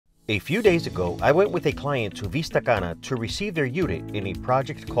A few days ago, I went with a client to Vista Cana to receive their unit in a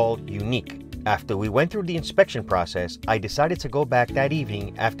project called Unique. After we went through the inspection process, I decided to go back that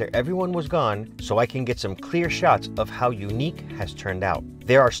evening after everyone was gone so I can get some clear shots of how Unique has turned out.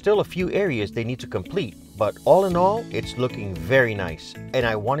 There are still a few areas they need to complete, but all in all, it's looking very nice, and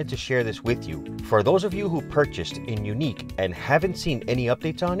I wanted to share this with you. For those of you who purchased in Unique and haven't seen any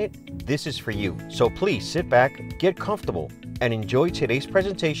updates on it, this is for you. So please sit back, get comfortable, and enjoy today's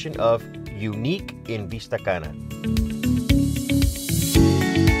presentation of Unique in Vista Cana.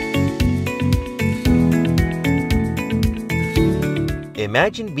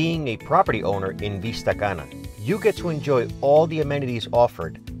 Imagine being a property owner in Vista Cana. You get to enjoy all the amenities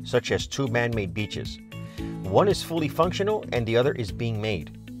offered, such as 2 man-made beaches. One is fully functional and the other is being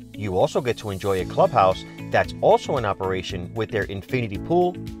made. You also get to enjoy a clubhouse that's also in operation with their infinity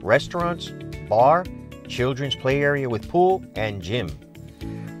pool, restaurants, bar, children's play area with pool, and gym.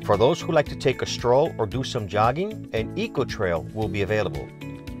 For those who like to take a stroll or do some jogging, an eco trail will be available.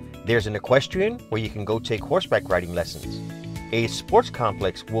 There's an equestrian where you can go take horseback riding lessons. A sports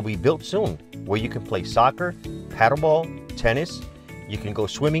complex will be built soon where you can play soccer, paddleball, tennis. You can go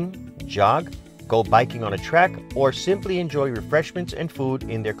swimming, jog, go biking on a track, or simply enjoy refreshments and food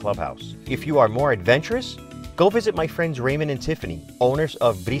in their clubhouse. If you are more adventurous, go visit my friends Raymond and Tiffany, owners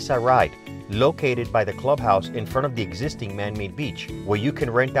of Brisa Ride, located by the clubhouse in front of the existing man-made beach, where you can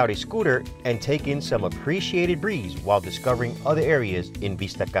rent out a scooter and take in some appreciated breeze while discovering other areas in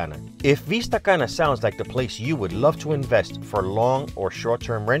Vista Cana. If Vista Cana sounds like the place you would love to invest for long or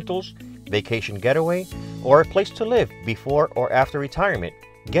short-term rentals, vacation getaway, or a place to live before or after retirement,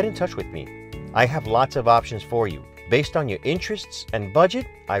 get in touch with me. I have lots of options for you. Based on your interests and budget,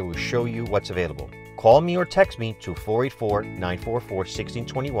 I will show you what's available. Call me or text me to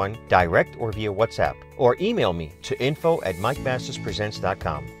 484-944-1621, direct or via WhatsApp, or email me to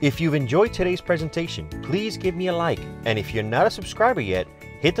info@mikemasterspresents.com. If you've enjoyed today's presentation, please give me a like, and if you're not a subscriber yet,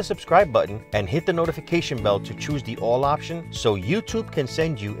 hit the subscribe button and hit the notification bell to choose the all option so YouTube can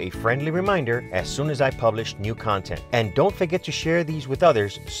send you a friendly reminder as soon as I publish new content. And don't forget to share these with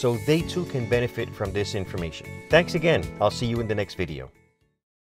others so they too can benefit from this information. Thanks again. I'll see you in the next video.